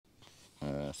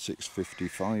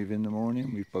6:55 in the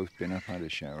morning. We've both been up, had a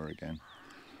shower again.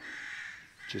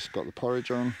 Just got the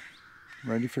porridge on,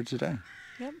 ready for today.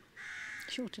 Yep,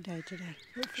 shorter day today.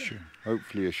 Hopefully. Sure.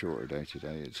 Hopefully a shorter day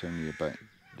today. It's only about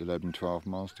 11-12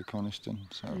 miles to Coniston,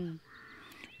 so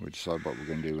we'll decide what we're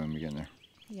going to do when we get there.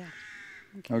 Yeah.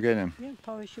 Okay. Okay then. Yeah,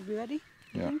 porridge should be ready,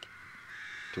 I think.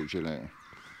 Talk to you later.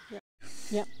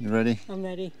 Yeah. You ready? I'm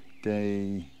ready.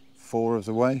 Day 4 of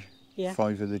the way, Yeah.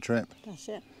 5 of the trip. That's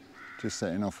it. Just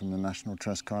setting off from the National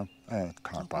Trust car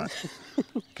park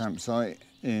campsite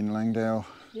in Langdale.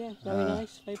 Yeah, very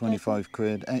nice. Very 25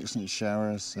 quid, excellent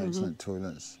showers, excellent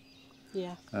toilets.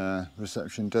 Yeah.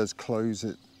 Reception does close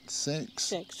at 6,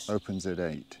 6. opens at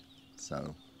 8.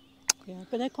 So. Yeah,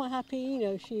 but they're quite happy, you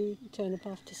know, if you turn up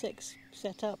after 6,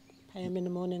 set up, pay them in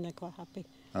the morning, they're quite happy.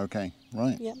 Okay,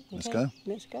 right. Yeah. Let's go.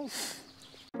 Let's go.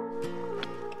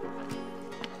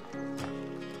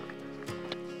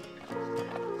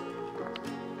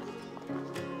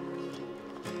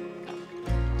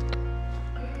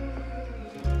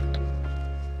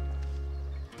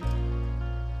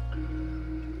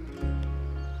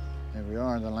 Here we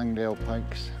are, the Langdale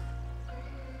Pikes.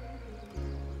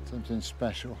 Something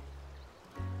special.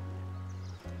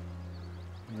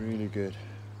 Really good.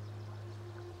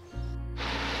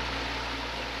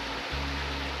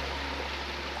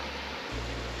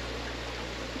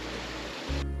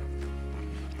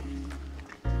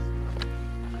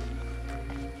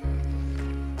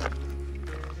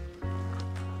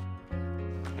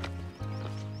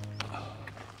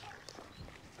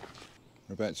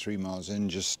 We're about 3 miles in,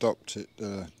 just stopped at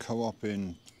the co-op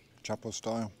in Chapel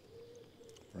Style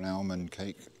for an almond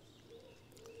cake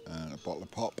and a bottle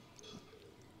of pop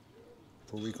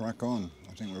before we crack on.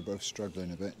 I think we're both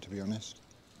struggling a bit, to be honest.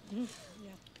 Yeah.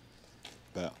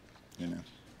 But, you know,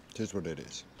 it is what it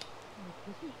is.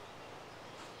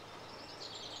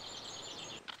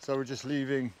 So we're just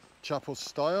leaving Chapel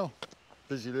Style,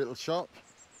 busy little shop,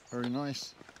 very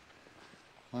nice.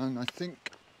 And I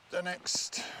think the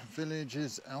next village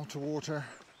is Water,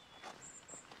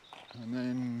 and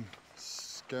then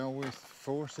Skelwith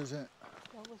Force, is it?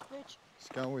 Skelwith Bridge.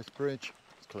 Skelwith Bridge.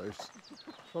 It's close.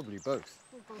 Probably both.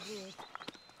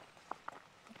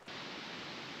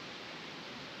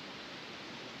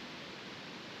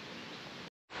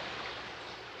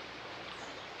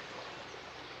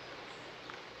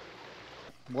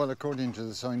 Well, according to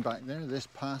the sign back there, this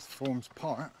path forms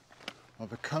part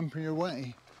of a Cumbria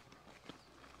Way,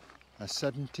 a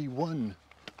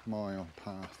 71-mile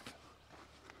path.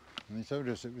 And they told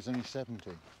us it was only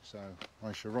 70, so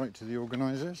I shall write to the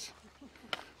organisers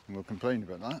and we'll complain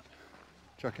about that.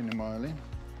 Chucking a mile in.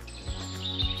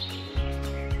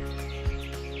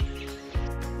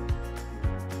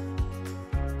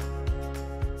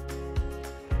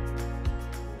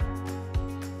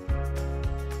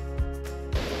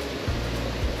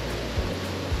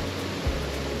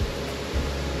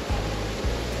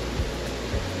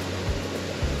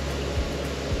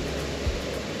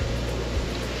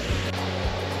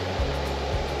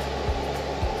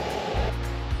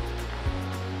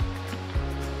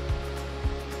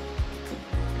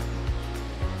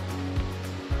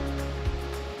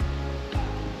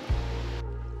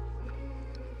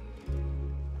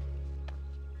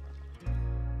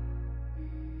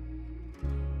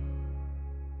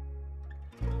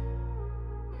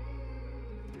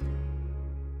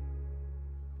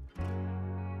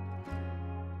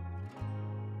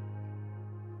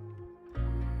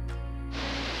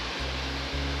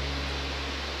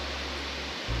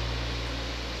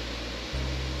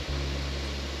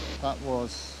 That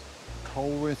was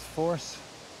Colwith Force,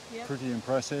 Yep. Pretty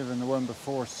impressive, and the one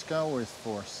before Skelwith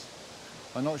Force.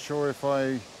 I'm not sure if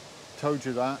I told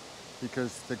you that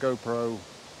because the GoPro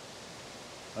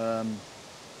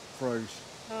froze.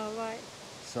 Oh, right.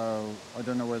 So I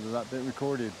don't know whether that bit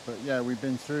recorded, but yeah, we've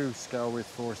been through Skelwith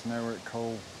Force, now we're at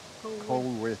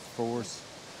Colwith Force.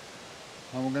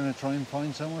 And we're going to try and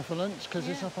find somewhere for lunch because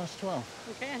it's 12:30.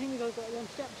 Okay, I think we've got them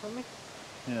steps, haven't we?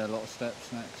 Yeah, a lot of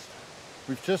steps next.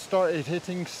 We've just started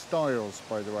hitting stiles,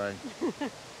 by the way.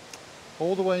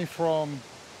 All the way from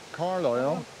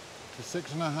Carlisle to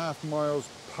 6.5 miles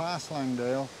past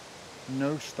Langdale,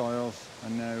 no stiles,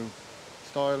 and now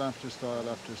stile after stile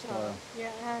after stile.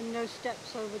 Yeah, and no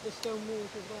steps over the stone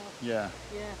walls as well. Yeah.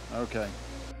 Yeah. Okay.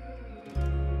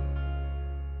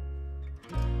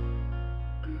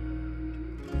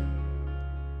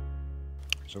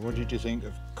 So what did you think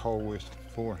of Colwith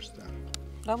Force then?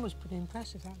 That was pretty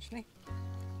impressive, actually.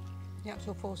 The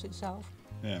actual force itself.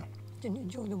 Yeah. Didn't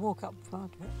enjoy the walk up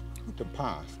part of it. The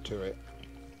path to it,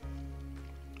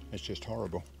 it's just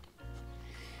horrible.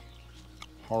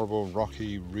 Horrible,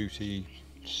 rocky, rooty,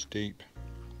 steep,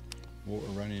 water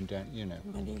running down, you know.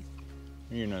 Muddy.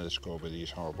 You know the score with these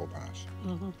horrible paths.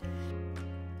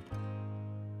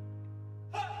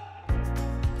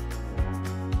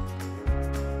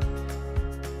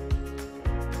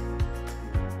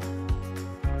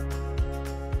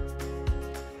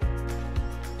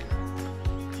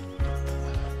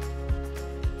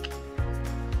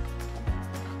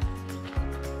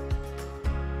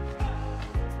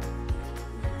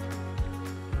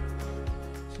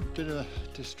 Bit of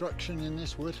destruction in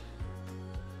this wood.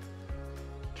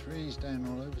 Trees down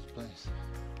all over the place.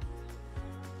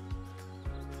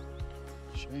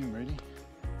 Shame really.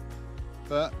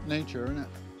 But nature, isn't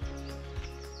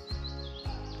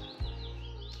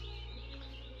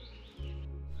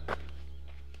it?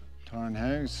 Tarn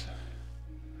House,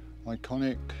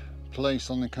 iconic place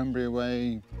on the Cumbria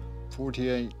Way,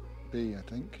 48B I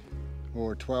think,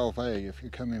 or 12A if you're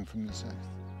coming from the south.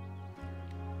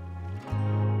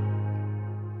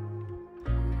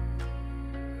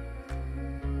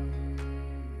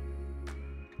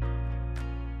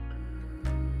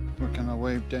 Working our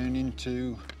way down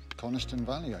into Coniston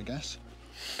Valley, I guess.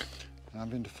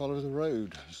 Having to follow the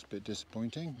road. It's a bit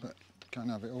disappointing, but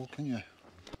can't have it all, can you?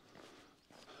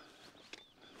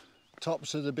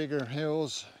 Tops of the bigger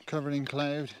hills covered in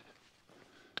cloud.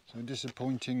 So a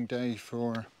disappointing day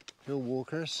for hill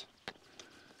walkers,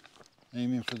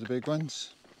 aiming for the big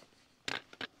ones.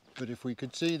 But if we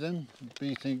could see them,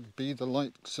 be the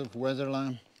likes of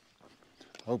Weatherlam,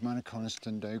 Old Man of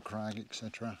Coniston, Dow Crag,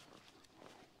 etc.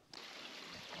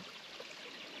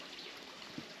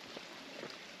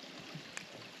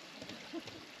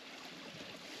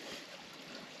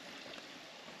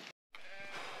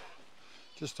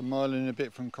 Just a mile and a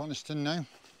bit from Coniston now.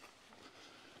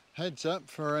 Heads up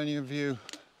for any of you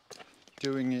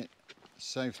doing it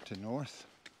south to north.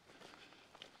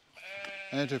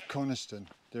 Out of Coniston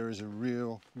there is a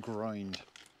real grind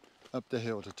up the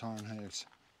hill to Tarn House.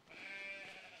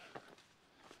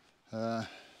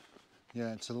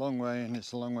 Yeah, it's a long way and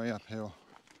it's a long way uphill.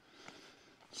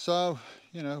 So,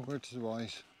 you know, word to the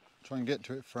wise, try and get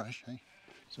to it fresh, eh?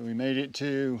 So we made it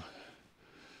to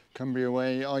Cumbria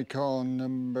Way icon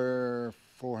number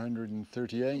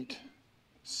 438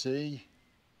 C,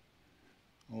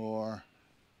 or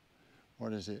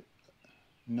what is it,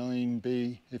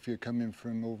 9B if you're coming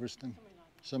from Ulverston,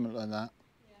 something like that.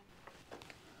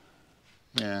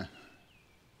 Yeah.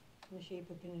 The sheep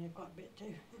have been in here quite a bit too.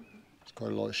 There's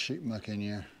quite a lot of sheep muck in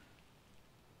here.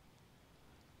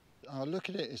 Oh, look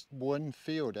at it, it's one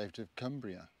field out of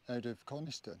Cumbria, out of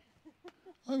Coniston.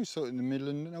 I was sort of in the middle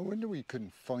and no wonder we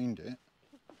couldn't find it.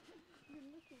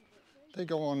 They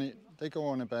go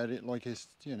on about it like it's,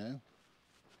 you know,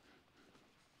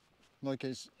 like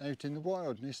it's out in the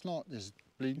wild, and it's not. There's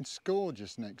bleeding score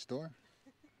just next door.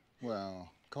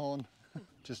 Well,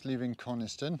 just leaving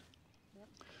Coniston.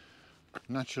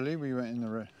 Naturally, we went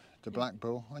in the Black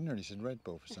Bull. I nearly said Red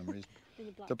Bull for some reason.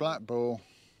 The Black Bull,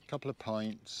 a couple of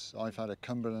pints. I've had a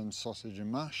Cumberland sausage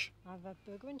and mash. I've had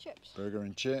burger and chips. Burger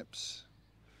and chips.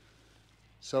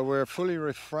 So we're fully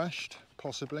refreshed,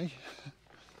 possibly,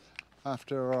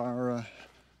 after our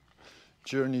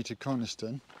journey to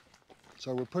Coniston.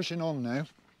 So we're pushing on now,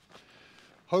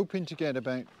 hoping to get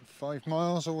about 5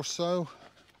 miles or so,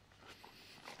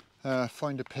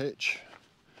 find a pitch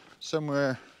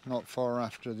somewhere not far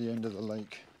after the end of the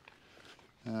lake,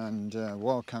 and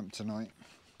wild camp tonight,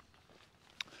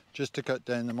 just to cut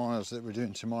down the miles that we're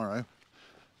doing tomorrow.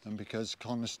 And because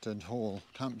Coniston Hall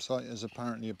campsite is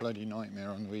apparently a bloody nightmare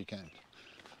on the weekend.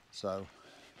 So,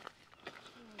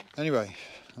 anyway,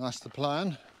 that's the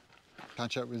plan.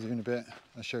 Catch up with you in a bit.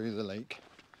 I'll show you the lake.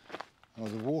 Or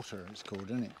the water it's called,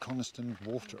 isn't it? Coniston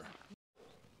Water.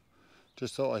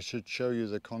 Just thought I should show you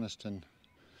the Coniston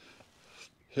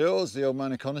hills, the Old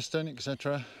Man of Coniston,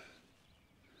 etc.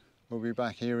 We'll be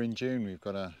back here in June. We've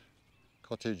got a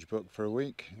cottage booked for a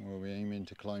week. We'll be aiming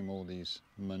to climb all these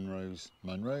Wainwrights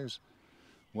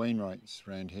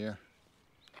around here.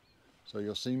 So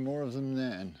you'll see more of them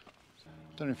then.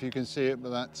 Don't know if you can see it,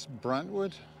 but that's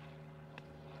Brantwood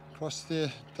across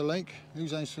the lake.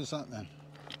 Whose house was that then?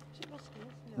 Is it Ruskin?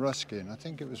 Ruskin, I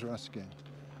think it was Ruskin.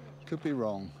 Could be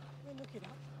wrong. We'll look it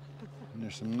up. And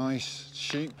there's some nice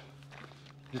sheep,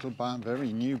 little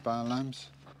very new bar lambs,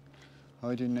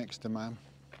 hiding next to Mam.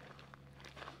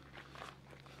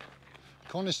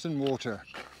 Coniston Water.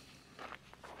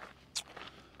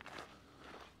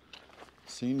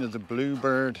 Scene of the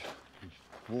Bluebird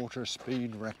water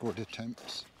speed record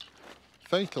attempts.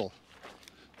 Fatal,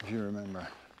 if you remember.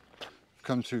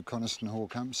 Come through Coniston Hall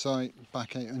campsite,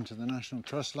 back out into the National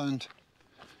Trust land,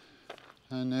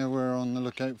 and now we're on the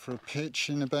lookout for a pitch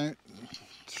in about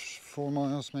 4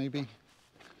 miles maybe, and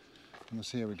we'll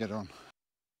see how we get on.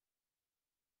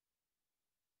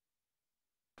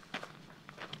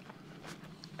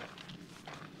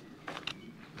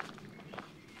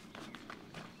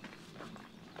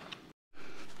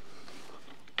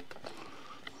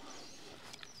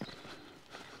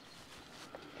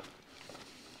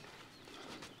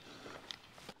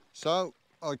 So,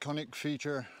 iconic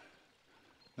feature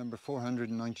number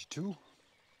 492,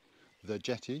 the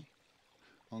jetty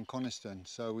on Coniston.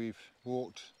 So we've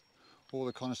walked all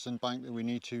the Coniston bank that we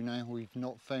need to now. We've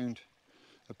not found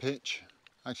a pitch.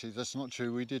 Actually, that's not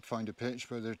true. We did find a pitch,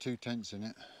 but there are 2 tents in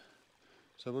it.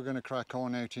 So we're going to crack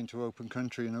on out into open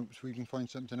country and hope we can find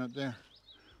something up there.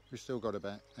 We've still got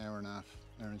about an hour and a half,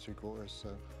 hour and 3/4, so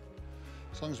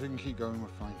as long as we can keep going, we're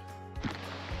fine.